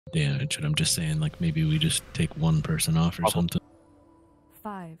damage, and I'm just saying, like, maybe we just take one person off or something.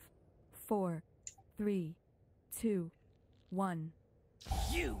 5, 4, 3, 2, 1.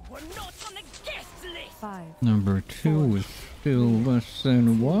 You were not on the guest list. 5. Number 2 is still less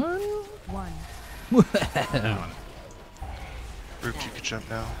than 1. 1. Wow. Rook, you can jump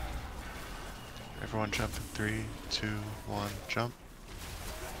now. Everyone jump in 3, 2, 1, jump.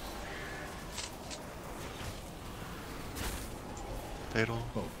 Fatal.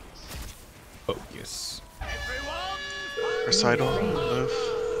 Focus. Recital, move.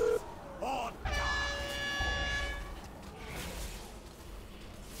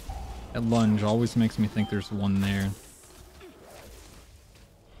 That lunge always makes me think there's one there.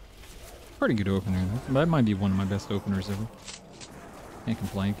 Pretty good opener. That might be one of my best openers ever. Can't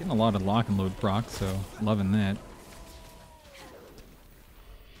complain. Getting a lot of lock and load procs, so loving that.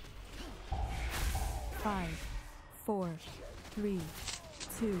 5, 4, 3,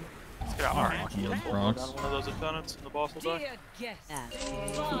 2. Yeah, alright. Lock and load Down procs. one of those opponents and the boss will die. Dear guests,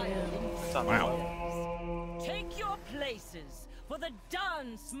 Wow. take your places for the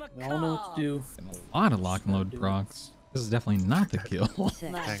dance macabre. I don't know what to do. Getting a lot of lock and load procs. This is definitely not the kill.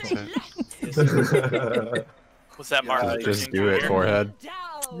 Thanks, it. Was that Mark? Just do it, forehead.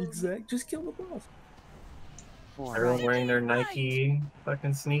 Down. Exact. Just kill the boss. Everyone wearing their Nike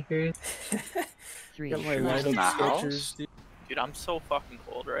fucking sneakers. Got my light up Skechers, dude. Dude, I'm so fucking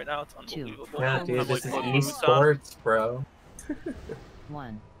cold right now. It's unbelievable. Yeah, dude, I'm this is like, putting boots on. esports, bro.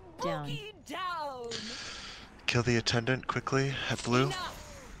 1 down. Boogie down. Kill the attendant quickly at blue. Enough.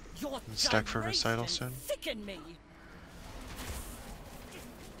 Your And stack for recital gyrations soon. sicken me.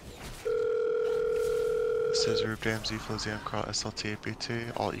 This is Rube DMZ, Flozian, Crawl, SLT,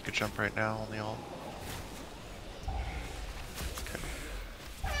 APT. Alt, you could jump right now, only alt. Okay.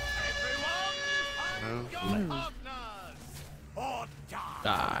 Move.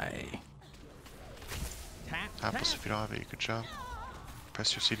 Die. Apples, if you don't have it, you could jump.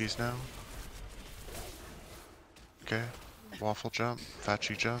 Press your CDs now. Okay. Waffle jump.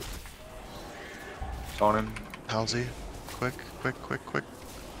 Fatchy jump. On him. Halsey. Quick, quick, quick, quick.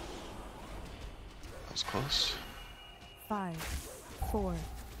 That was close. 5, 4,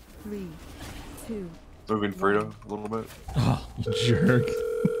 3, 2. Moving Frito a little bit. Oh, you jerk.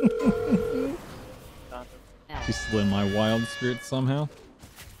 Done. You slid my wild spirit somehow.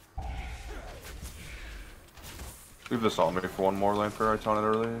 Leave this on me for one more lane for I taunted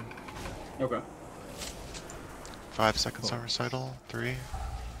earlier. Okay. 5 seconds on recital. 3,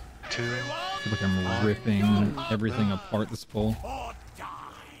 2. I feel like I'm ripping everything apart this pull.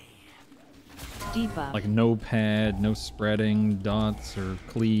 Debuff. Like no pad, no spreading, dots, or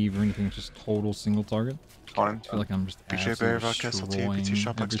cleave, or anything. It's just total single target. On him. I feel like I'm just BJ Bear, absolutely Vodka, SLT, destroying PT,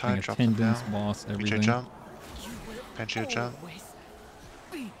 Shopbox everything. Tide, drop them Attendance, down. boss, BJ everything. jump. You will Pangea jump. always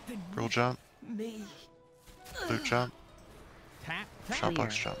be beneath Rule jump. me. Blue jump. Shopbox Clear.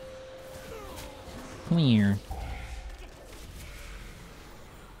 jump. Clear.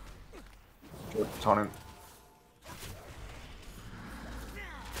 Taunting.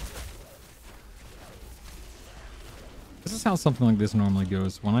 This is how something like this normally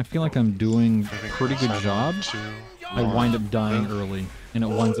goes. When I feel like I'm doing a Moving pretty good recital. job, 2, I 1. wind up dying Move. early, and it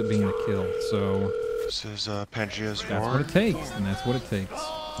winds up being the kill. So This is Pangea's that's Roar. what it takes, and that's what it takes.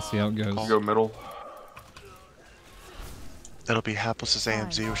 Let's see how it goes. Go middle. That'll be Hapless's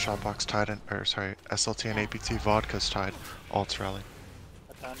AMZ with Shotbox Tide and, or sorry, SLT and APT, Vodka's Tide, Alt's Rally.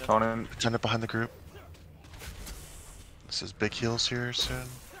 Attendant. Taunting. Attendant behind the group. This is big heals here soon.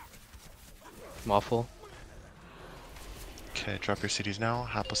 Waffle. Okay, drop your CDs now.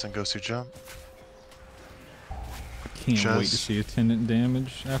 Hapless and Gosu jump. Can't wait to Just see attendant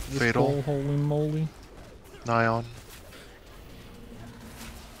damage after this fatal. pull. Holy moly! Nyon.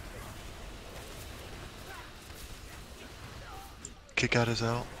 Kick out is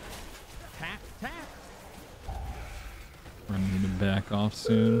out. We're gonna need to back off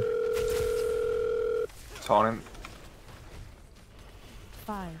soon. Taunting.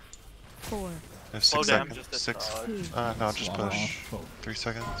 5, 4, I have Slow 6 down, seconds. just a 6. dodge. No, just Slow. push. 3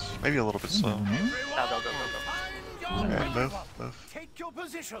 seconds. Maybe a little bit slow. Now go, go, go, go. Alright, move. Take your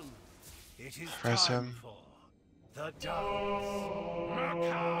position. It is Press time him. for the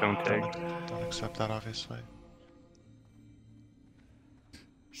dance. Don't take. Don't accept that, obviously.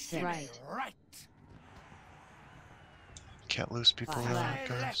 Right. Right. Can't lose people Five. yet,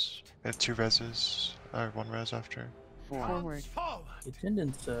 guys. We have 2 reses. Or 1 res after. Forward. Forward.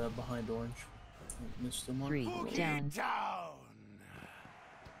 Attendant's behind orange. Missed him one. 3 Boogie down. down.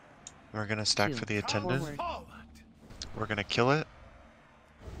 We're gonna stack 2 for the attendant. forward. Forward. We're gonna kill it.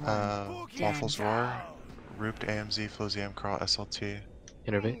 Boogie Waffles down. Roar. Rooped AMZ, Floziam, Crawl, SLT.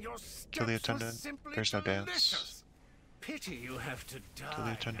 Innervate. Your Kill the steps were attendant. simply There's no dance. delicious. Pity you have to die. Kill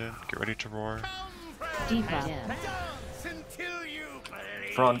the attendant. Get ready to roar. Debuff. Dance until you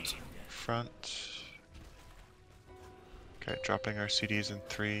bleed. Front. Front. Okay, dropping our CDs in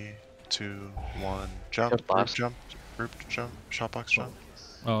 3, 2, 1. Jump. Jump Group last. jump. Group jump. Shotbox jump.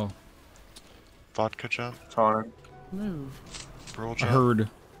 Oh, Vodka jump. Tonic. Move. Roll I jump. heard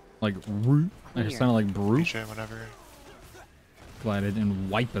like root. It Here. sounded like brew. BJ, whatever. Glided and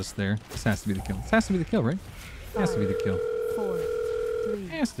wipe us there. This has to be the kill. This has to be the kill, right? Has to be the kill. 4, 3,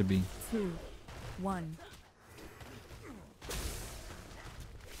 Has to be. 2, 1.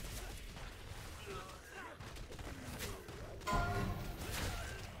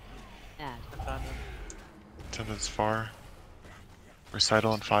 Add. Attendant. Attendant's far.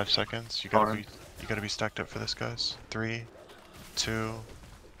 Recital in 5 seconds. You gotta be stacked up for this, guys. 3, 2,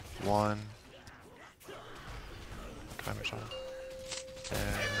 1. Timer's on.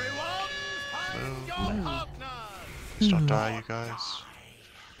 And move. Just don't die, you guys.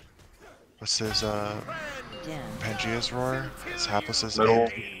 This is Dim. Pangea's roar. It's Hapless's Middle.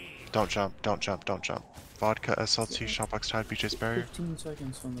 AMD. Don't jump, don't jump, don't jump. Vodka, SLT, Shotbox Tide, BJ's barrier. 15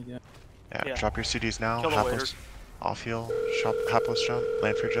 seconds on the gap. Yeah, Yeah. drop your CDs now. Kill the Hapless, waiters. off heal, Hapless jump,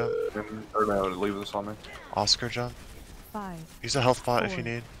 Lanfear jump, Or no, leave this on me. Oscar jump. 5, Use a health bot if you 4,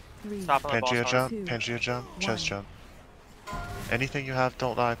 need. 3, Stop on the boss Pangea hard. jump, 2, Pangea jump, Ches 1. jump. Anything you have,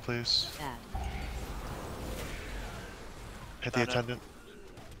 don't die, please. Add. Hit the Got it. attendant.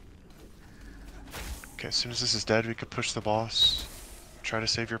 Okay, as soon as this is dead, we could push the boss. Try to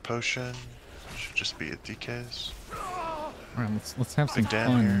save your potion. Should just be at DKs. Alright, let's have some Dan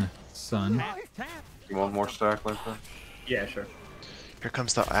fun, here. son. You want more stack, Lantern? Yeah, sure. Here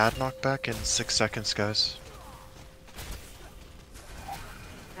comes the ad knockback in 6 seconds, guys.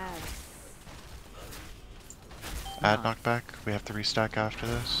 Add. Ad knockback. We have to restack after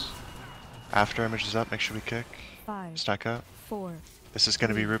this. After image is up, make sure we kick. 5, Stack up. 4, This is going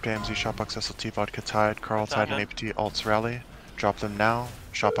to be Root AMZ, Shotbox SLT, Vodka Tide, Carl Tide, and APT Alts Rally. Drop them now.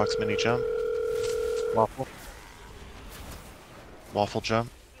 Shotbox Mini Jump. Waffle. Waffle Jump.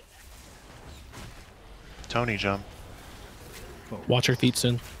 Tony Jump. Watch your feet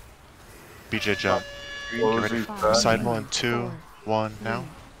soon. BJ Jump. Close ready these for- back. Side 1, 2, 4, 1, now.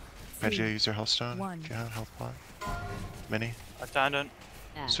 3, Pangea, use your health stone. 1. If you have health pot. Mini. Attendant.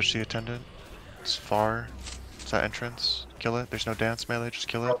 Add. Switch the attendant. It's far. It's that entrance. Kill it. There's no dance melee, just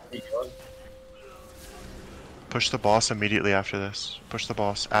kill it. Push the boss immediately after this. Push the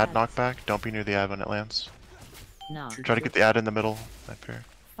boss. Ad knockback. Don't be near the ad when it lands. Knock. Try to get the ad in the middle. Up here.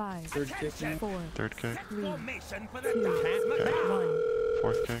 5, Third kick now. 4, Third kick. 3, Formation for the 2, dance. 1.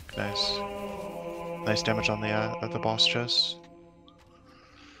 Fourth kick. Nice. Nice damage on the boss chest.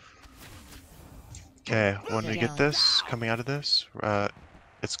 Okay, when we get this, coming out of this,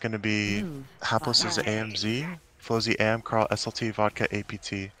 it's gonna be Move. Hapless's AMZ, Flozy AM, Carl SLT, Vodka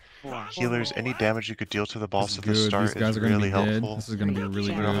APT. 4. Healers, any damage you could deal to the boss This is at the good. start These guys is are gonna really be dead. helpful. This is gonna be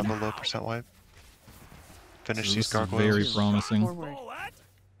really We don't good. have a low percent wipe. Finish So these this is very gargoyles. promising. Forward.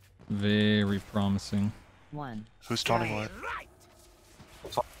 Very promising. 1. Who's taunting what?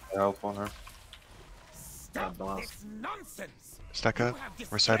 Health on her. Stop this nonsense. Stack up.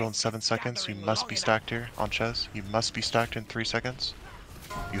 Recital in 7 seconds. You must be stacked here on Ches. You must be stacked in 3 seconds.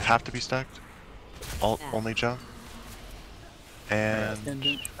 You have to be stacked. Alt only jump. And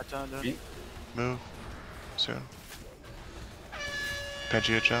Attendant. Attendant. move soon.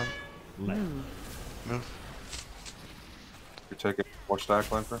 Pangea jump. Move. Move. You're taking more stack,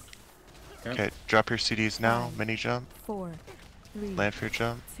 Lantern? Okay, drop your CDs now. Mini jump. 4, 3, Lanfear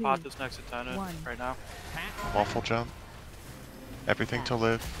jump. 2, Pot this next attendant 1. right now. Waffle jump. Everything to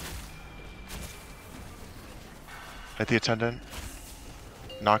live. Hit the attendant.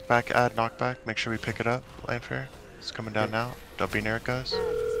 Knockback, add knockback. Make sure we pick it up. Lanfear. It's coming down now. Don't be near it, guys.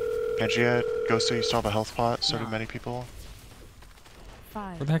 Pangea, Ghost, you still have a health pot. So do many people.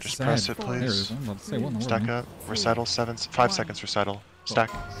 5, Where the heck's Just that? press it, There it please. is. I'm about to say, what in the world, Stack man? up. Recital 5 1. seconds recital.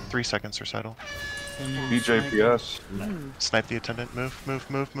 Stack 3 seconds recital. BJPS. Move. Snipe the attendant. Move, move,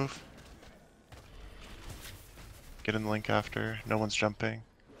 move, move. Get in the link after. No one's jumping.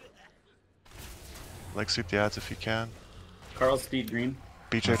 Leg sweep the ads if you can. Carl speed green.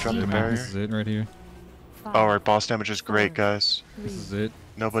 BJ drop the Yeah, man, barrier. This is it right here. 5, Oh, our boss damage is great, guys. 3, This is it.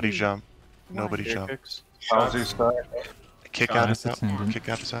 Nobody 2, jump. 1. Nobody Gear jump. kicks. How's he stack? Kick out Last is out. attendant. Kick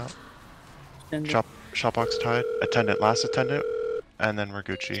out is out. Attendant. Shopbox tied. Attendant. Last attendant. And then we're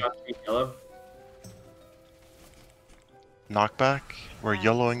Gucci. Yellow. Knockback. We're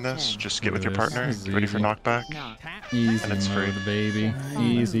yellowing this. Just get with your Yes, partner. this is Get ready for easy. knockback. Knock. Easy And it's mode, free. baby.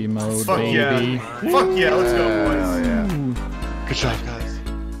 Easy mode, Fuck baby. yeah. Fuck yeah, let's go, boys. Ooh. Good job, guys.